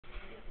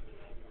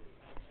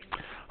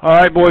All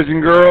right, boys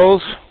and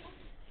girls,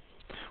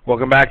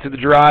 welcome back to the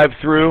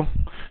drive-through.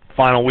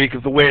 Final week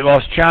of the weight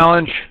loss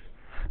challenge.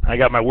 I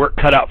got my work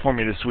cut out for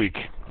me this week.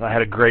 I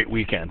had a great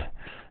weekend,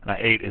 and I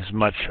ate as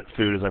much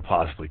food as I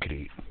possibly could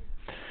eat.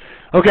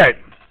 Okay,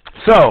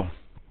 so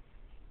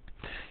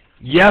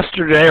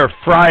yesterday or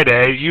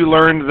Friday, you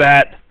learned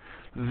that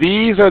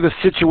these are the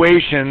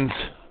situations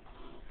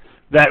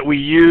that we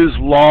use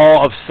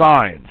law of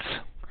sines.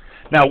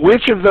 Now,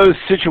 which of those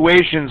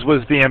situations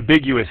was the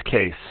ambiguous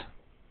case?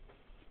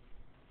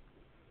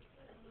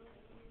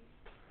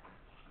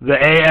 The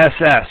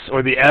ASS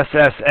or the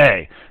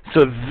SSA.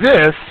 So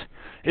this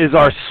is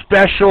our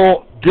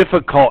special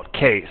difficult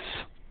case.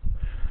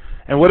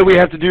 And what do we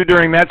have to do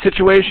during that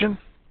situation?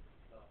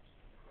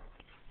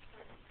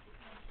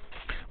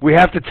 We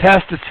have to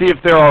test to see if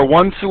there are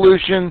one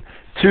solution,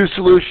 two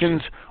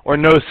solutions, or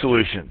no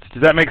solutions.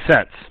 Does that make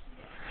sense?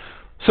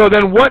 So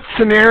then what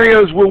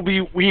scenarios will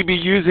we be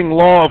using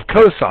law of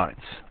cosines?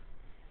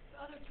 The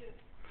other two.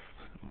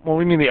 Well,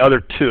 we mean the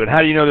other two. And how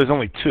do you know there's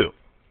only two?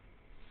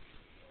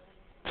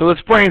 So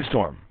let's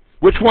brainstorm.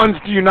 Which ones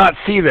do you not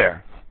see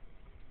there?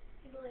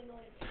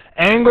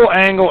 Angle,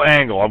 angle,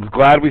 angle. I'm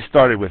glad we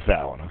started with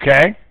that one,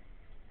 okay?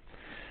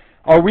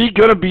 Are we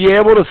going to be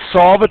able to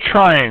solve a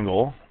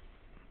triangle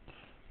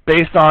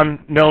based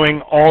on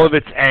knowing all of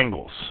its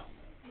angles?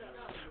 No.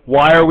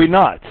 Why are we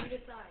not?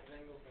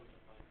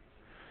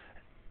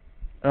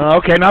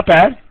 Okay, not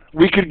bad.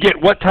 We could get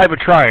what type of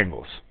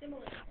triangles?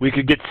 Similar. We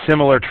could get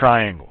similar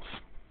triangles.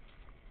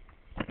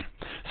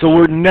 So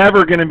we're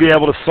never going to be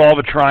able to solve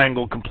a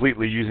triangle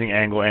completely using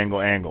angle, angle,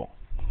 angle.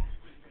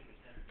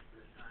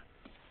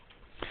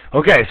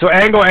 Okay, so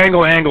angle,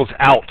 angle, angle's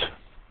out.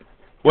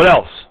 What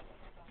else?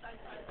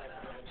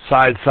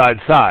 Side, side,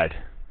 side.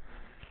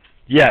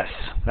 Yes,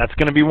 that's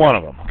going to be one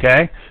of them,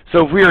 okay?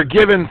 So if we are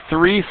given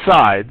three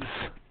sides,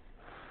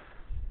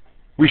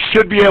 we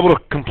should be able to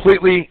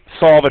completely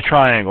solve a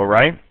triangle,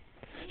 right?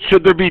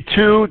 Should there be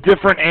two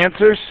different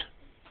answers?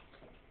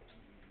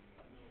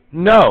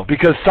 No,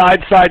 because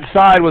side, side,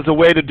 side was a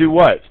way to do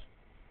what?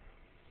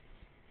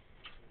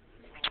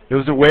 It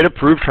was a way to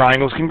prove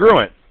triangles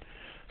congruent.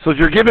 So if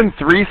you're given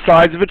three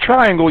sides of a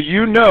triangle,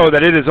 you know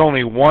that it is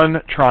only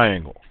one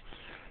triangle.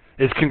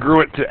 It's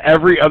congruent to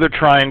every other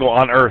triangle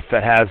on Earth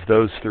that has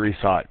those three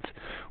sides.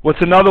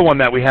 What's another one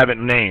that we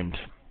haven't named?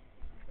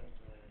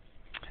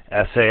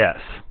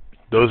 SAS.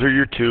 Those are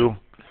your two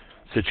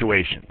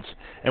situations.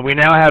 And we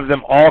now have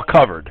them all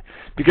covered.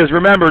 Because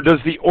remember, does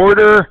the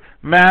order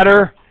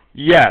matter?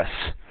 Yes.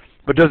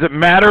 But does it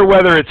matter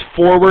whether it's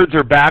forwards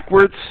or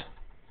backwards?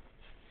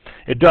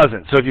 It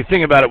doesn't. So if you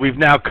think about it, we've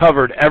now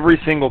covered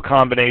every single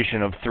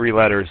combination of three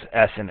letters,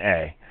 S and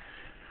A.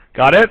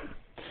 Got it?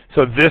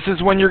 So this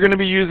is when you're going to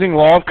be using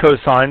law of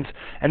cosines,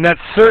 and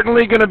that's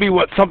certainly going to be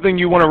something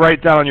you want to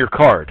write down on your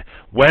card.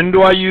 When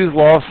do I use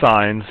law of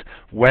sines?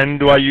 When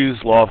do I use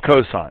law of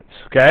cosines?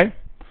 Okay?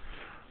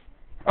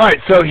 All right,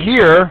 so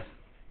here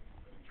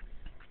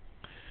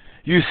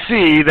you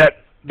see that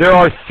there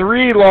are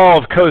three law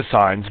of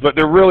cosines, but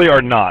there really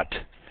are not.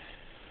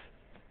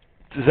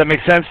 Does that make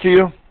sense to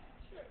you?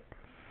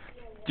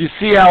 Do you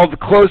see how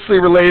closely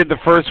related the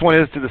first one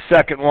is to the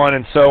second one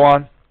and so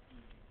on?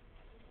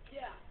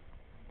 Yeah.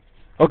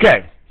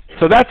 Okay,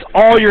 so that's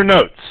all your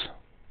notes.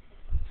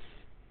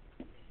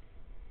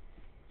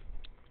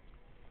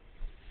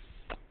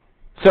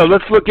 So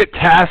let's look at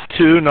task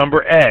 2,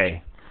 number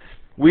A.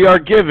 We are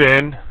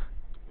given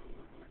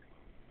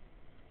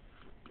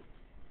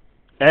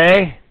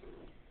A,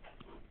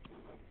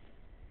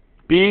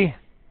 B,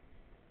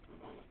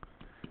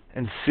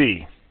 and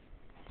C.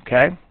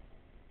 Okay?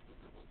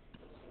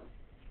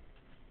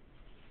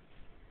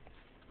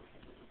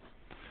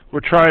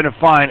 We're trying to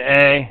find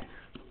A,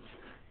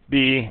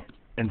 B,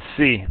 and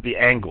C, the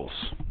angles.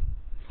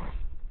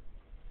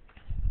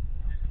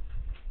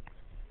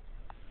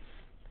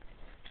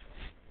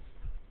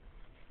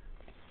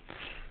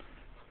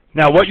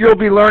 Now, what you'll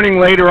be learning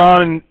later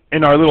on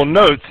in our little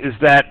notes is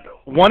that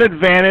one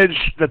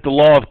advantage that the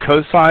law of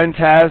cosines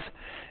has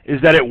is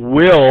that it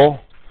will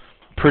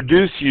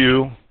produce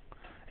you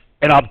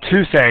an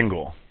obtuse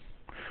angle,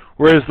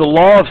 whereas the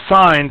law of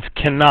sines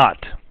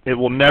cannot. It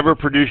will never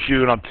produce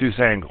you an obtuse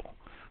angle.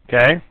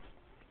 Okay?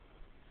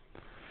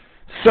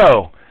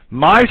 So,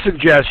 my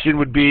suggestion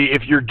would be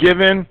if you're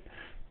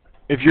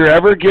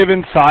ever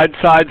given side,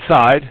 side,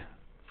 side,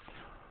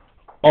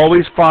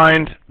 always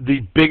find the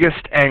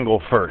biggest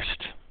angle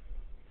first.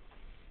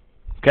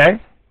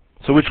 Okay?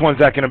 So which one's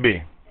that going to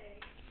be?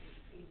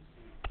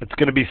 It's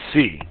going to be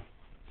C.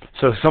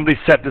 So somebody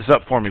set this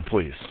up for me,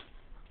 please.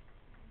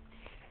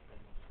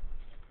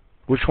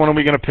 Which one are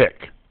we going to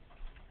pick?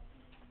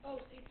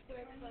 Oh, C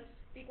squared plus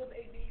equals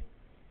AB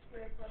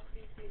squared plus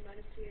BC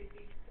minus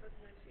 2AB plus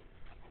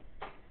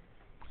 9C.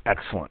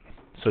 Excellent.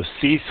 So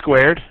C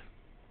squared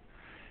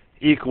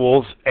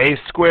equals A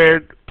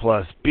squared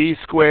plus B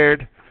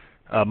squared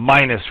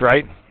minus,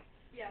 right?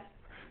 Yeah.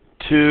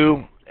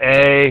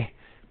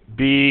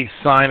 2AB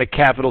sine a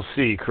capital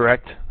C,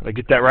 correct? Did I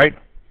get that right?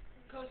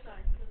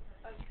 Cosine.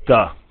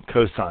 Duh.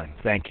 Cosine.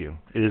 Thank you.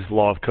 It is the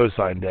law of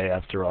cosine day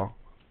after all.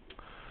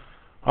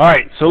 All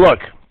right, so look,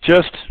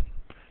 just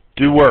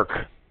do work,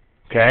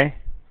 okay?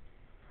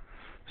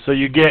 So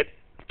you get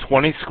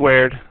 20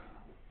 squared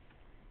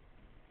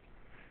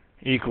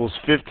equals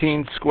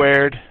 15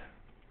 squared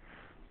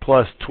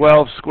plus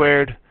 12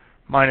 squared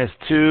minus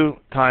 2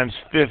 times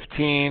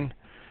 15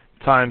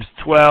 times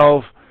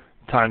 12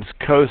 times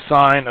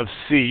cosine of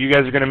c. You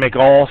guys are going to make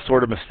all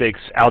sort of mistakes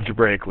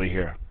algebraically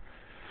here.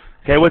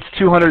 Okay, what's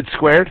 200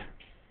 squared?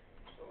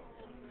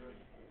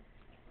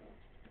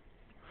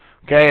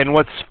 Okay, and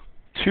what's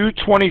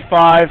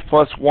 225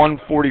 plus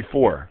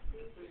 144?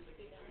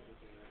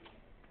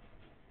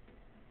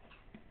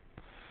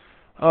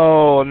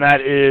 Oh, and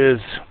that is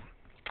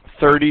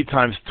 30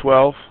 times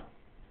 12.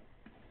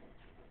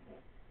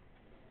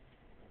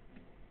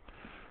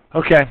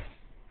 Okay.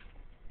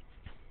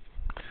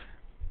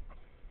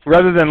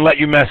 Rather than let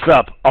you mess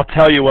up, I'll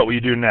tell you what we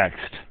do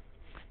next.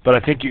 But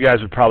I think you guys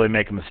would probably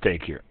make a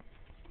mistake here.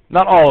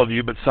 Not all of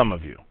you, but some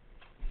of you.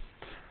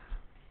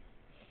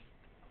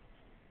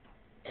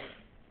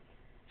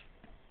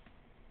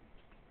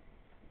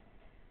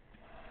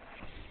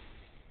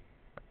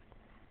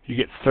 You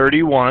get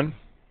 31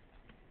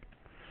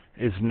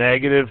 is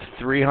negative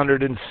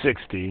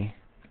 360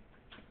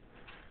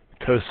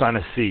 cosine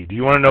of c. Do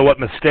you want to know what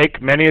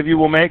mistake many of you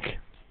will make?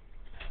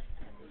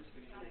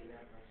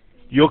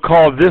 You'll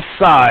call this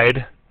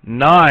side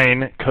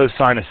 9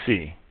 cosine of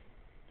c.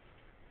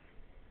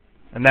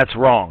 And that's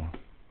wrong.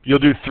 You'll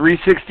do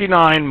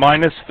 369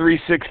 minus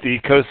 360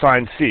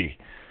 cosine c.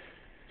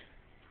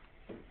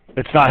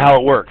 It's not how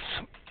it works.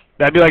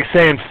 That'd be like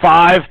saying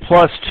 5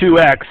 plus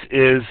 2x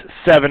is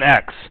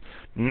 7x.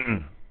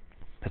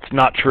 That's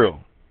not true.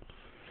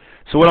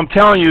 So what I'm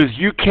telling you is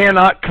you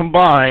cannot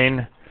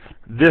combine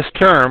this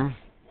term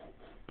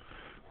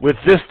with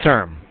this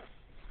term.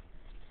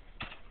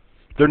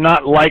 They're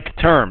not like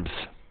terms.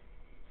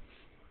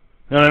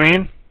 You know what I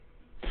mean?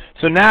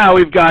 So now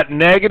we've got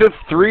negative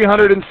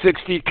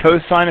 360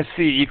 cosine of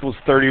c equals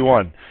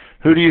 31.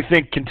 Who do you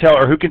think can tell,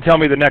 or who can tell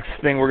me the next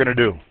thing we're going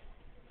to do?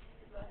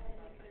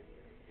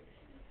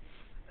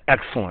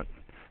 Excellent.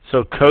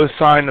 So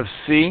cosine of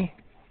c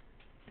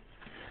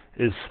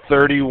is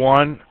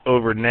 31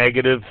 over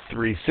negative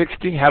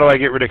 360. How do I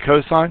get rid of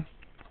cosine?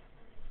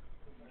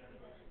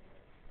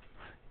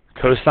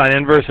 Cosine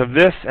inverse of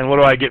this, and what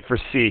do I get for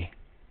c?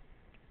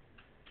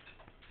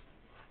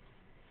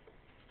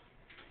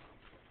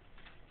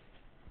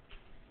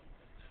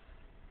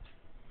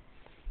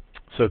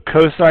 So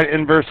cosine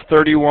inverse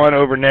 31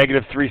 over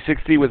negative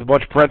 360 with a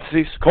bunch of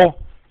parentheses. Cole?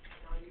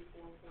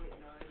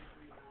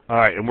 All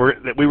right, and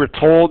we were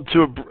told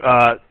to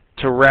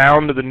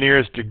round to the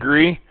nearest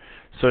degree,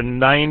 so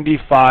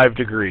 95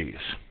 degrees.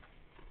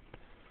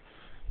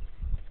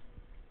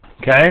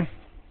 Okay?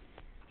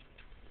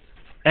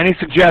 Any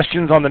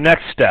suggestions on the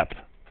next step?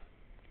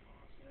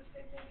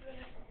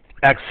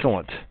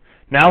 Excellent.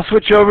 Now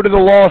switch over to the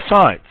law of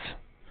sines.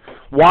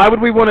 Why would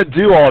we want to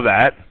do all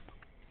that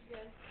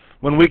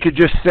when we could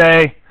just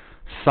say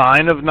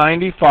sine of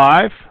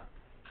 95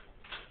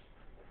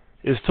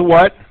 is to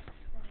what?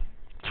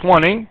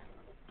 20,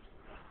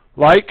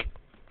 like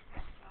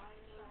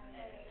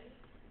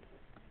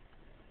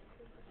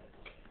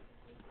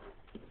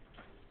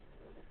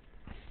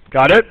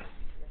got it?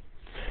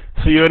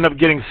 So you end up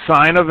getting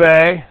sine of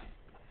A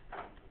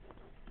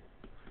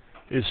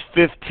is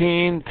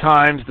 15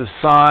 times the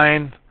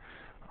sine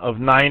of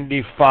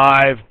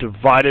 95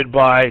 divided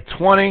by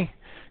 20.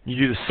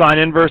 You do the sine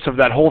inverse of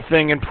that whole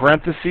thing in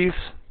parentheses.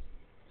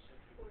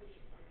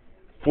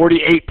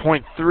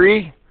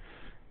 48.3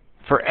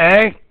 for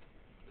A.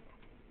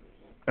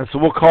 And so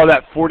we'll call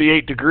that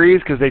 48 degrees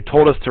because they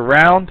told us to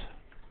round.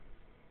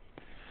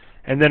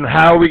 And then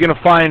how are we going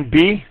to find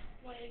B?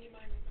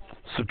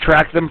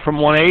 Subtract them from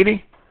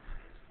 180.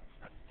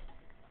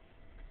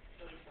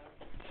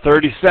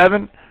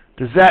 37.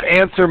 Does that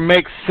answer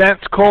make sense,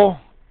 Cole?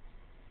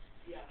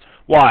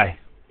 Why?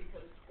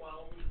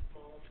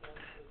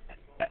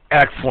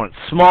 Excellent.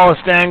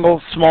 Smallest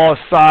angle,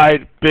 smallest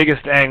side,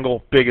 biggest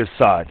angle, biggest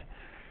side.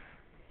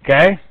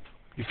 Okay?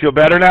 You feel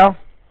better now?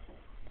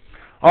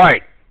 All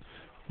right.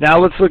 Now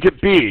let's look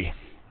at B.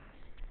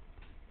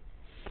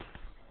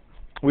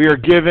 We are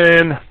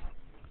given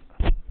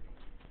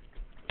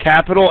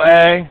capital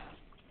A.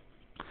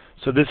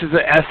 So this is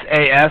a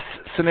SAS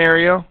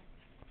scenario.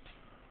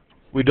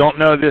 We don't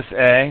know this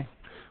A.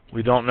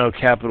 We don't know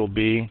capital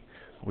B.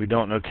 We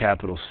don't know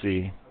capital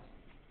C.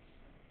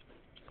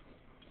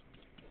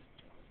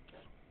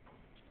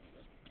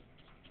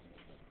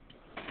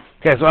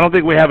 Okay, so I don't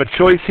think we have a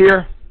choice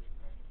here.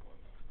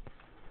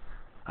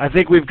 I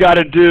think we've got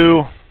to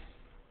do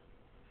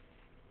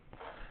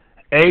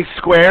A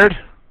squared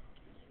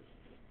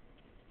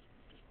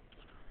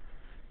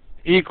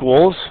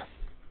equals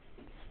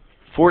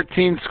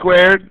 14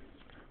 squared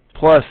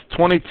plus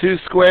 22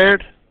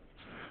 squared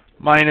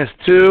minus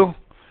 2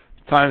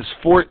 times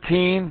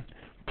 14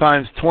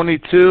 times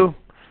 22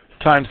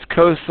 times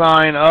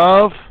cosine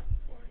of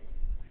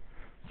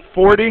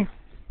 40.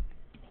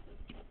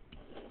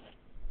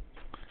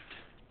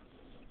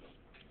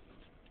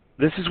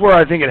 This is where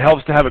I think it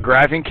helps to have a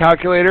graphing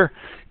calculator,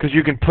 because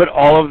you can put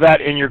all of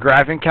that in your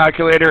graphing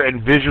calculator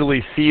and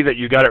visually see that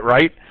you got it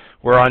right,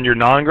 where on your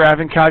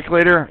non-graphing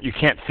calculator, you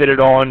can't fit it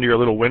all into your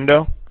little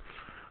window.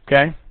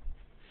 Okay?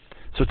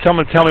 So tell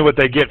me what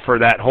they get for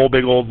that whole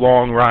big old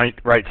long right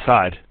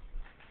side.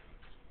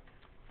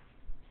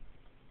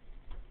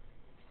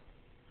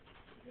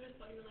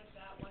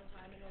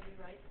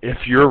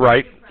 If you're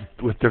right,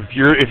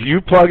 if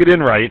you plug it in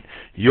right,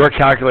 your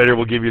calculator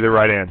will give you the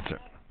right answer.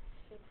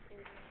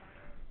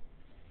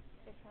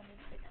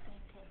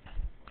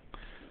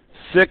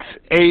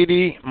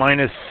 680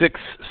 minus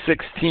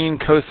 616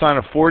 cosine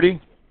of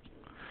 40.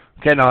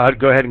 Okay, now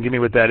go ahead and give me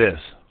what that is.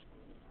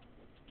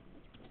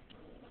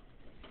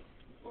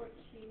 14.4.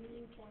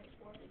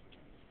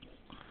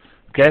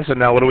 Okay, so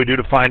now what do we do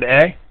to find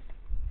A?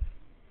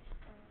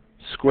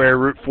 Square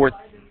root 4.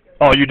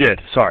 Oh, you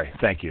did. Sorry.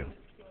 Thank you.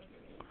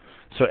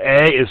 So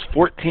A is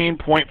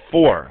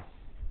 14.4.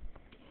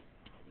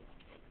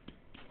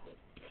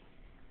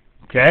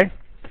 Okay?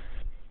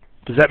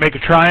 Does that make a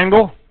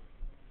triangle?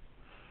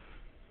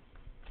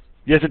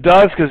 Yes, it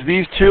does, because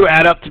these two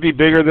add up to be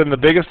bigger than the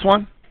biggest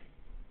one.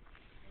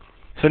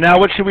 So now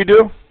what should we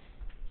do?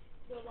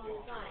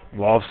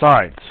 Law of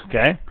sines.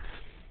 Okay?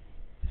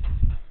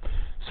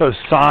 So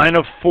sine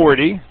of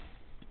 40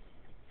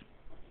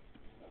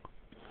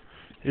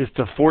 is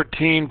to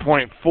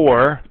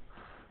 14.4,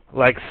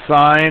 like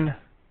sine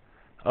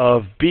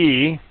of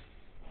B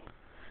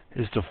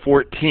is to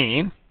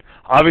 14.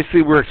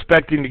 Obviously, we're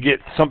expecting to get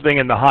something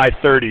in the high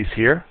 30s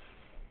here.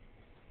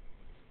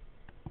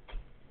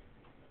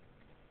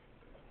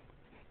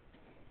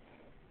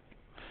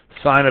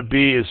 Sine of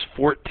B is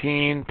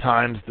 14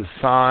 times the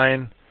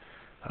sine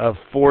of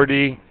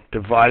 40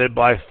 divided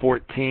by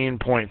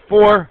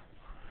 14.4.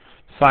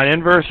 Sine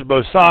inverse of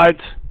both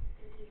sides,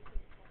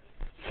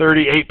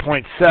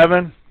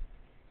 38.7.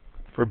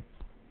 So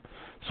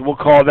we'll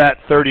call that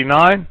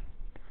 39.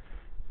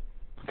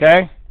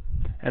 Okay?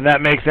 And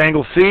that makes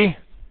angle C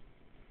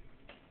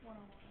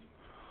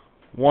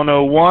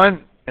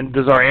 101. And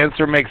does our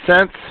answer make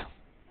sense?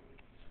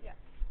 Yeah.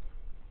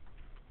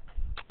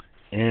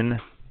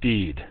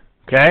 Indeed.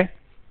 Okay?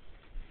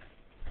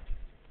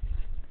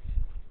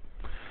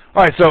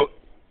 Alright, so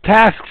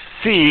task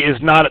C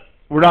is not,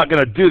 we're not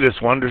going to do this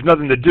one. There's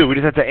nothing to do. We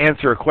just have to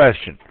answer a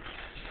question.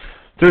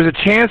 There's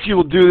a chance you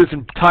will do this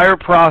entire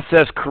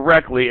process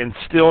correctly and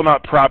still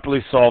not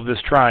properly solve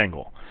this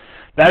triangle.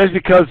 That is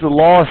because the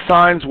law of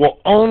sines will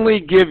only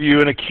give you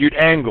an acute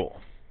angle.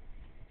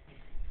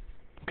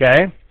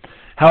 Okay?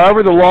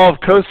 However, the law of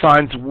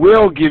cosines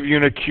will give you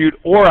an acute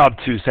or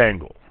obtuse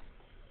angle.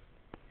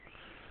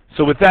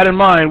 So with that in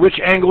mind,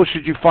 which angle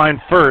should you find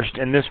first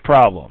in this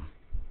problem?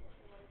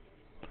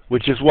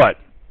 Which is what?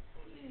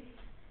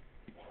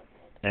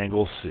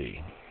 Angle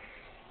C.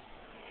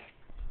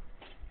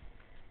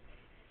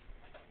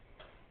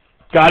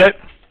 Got it?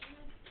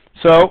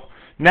 So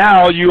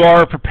now you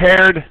are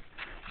prepared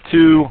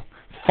to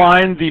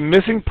find the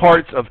missing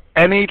parts of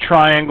any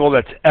triangle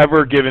that's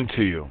ever given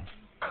to you.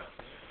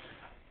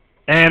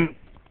 And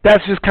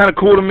that's just kind of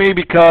cool to me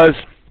because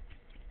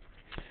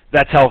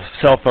that's how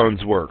cell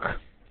phones work.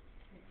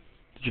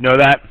 Did you know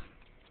that?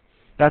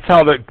 That's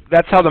how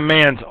the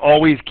man's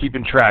always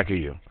keeping track of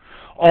you.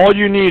 All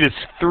you need is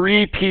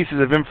 3 pieces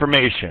of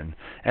information,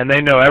 and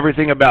they know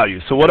everything about you.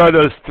 So what are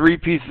those 3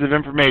 pieces of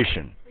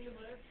information?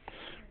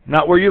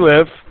 Not where you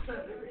live.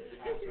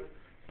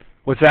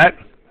 What's that?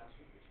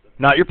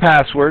 Not your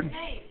password.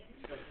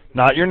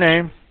 Not your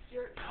name.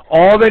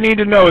 All they need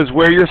to know is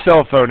where your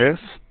cell phone is.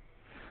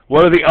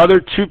 What are the other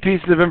 2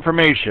 pieces of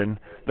information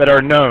that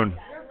are known?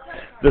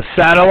 The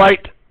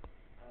satellite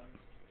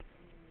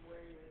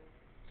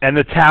and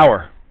the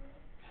tower.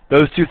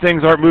 Those 2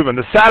 things aren't moving.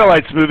 The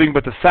satellite's moving,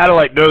 but the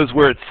satellite knows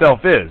where itself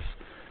is.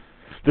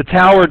 The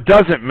tower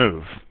doesn't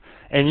move,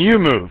 and you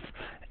move.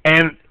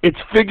 And it's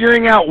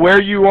figuring out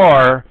where you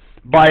are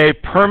by a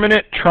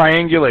permanent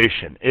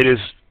triangulation. It is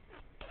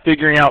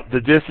figuring out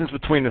the distance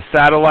between the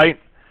satellite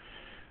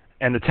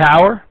and the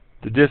tower,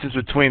 the distance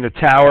between the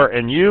tower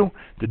and you,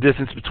 the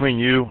distance between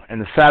you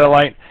and the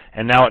satellite,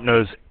 and now it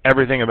knows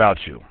everything about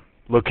you,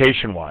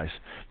 location-wise,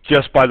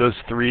 just by those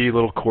 3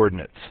 little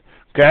coordinates.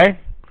 Okay?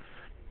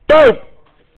 Boom!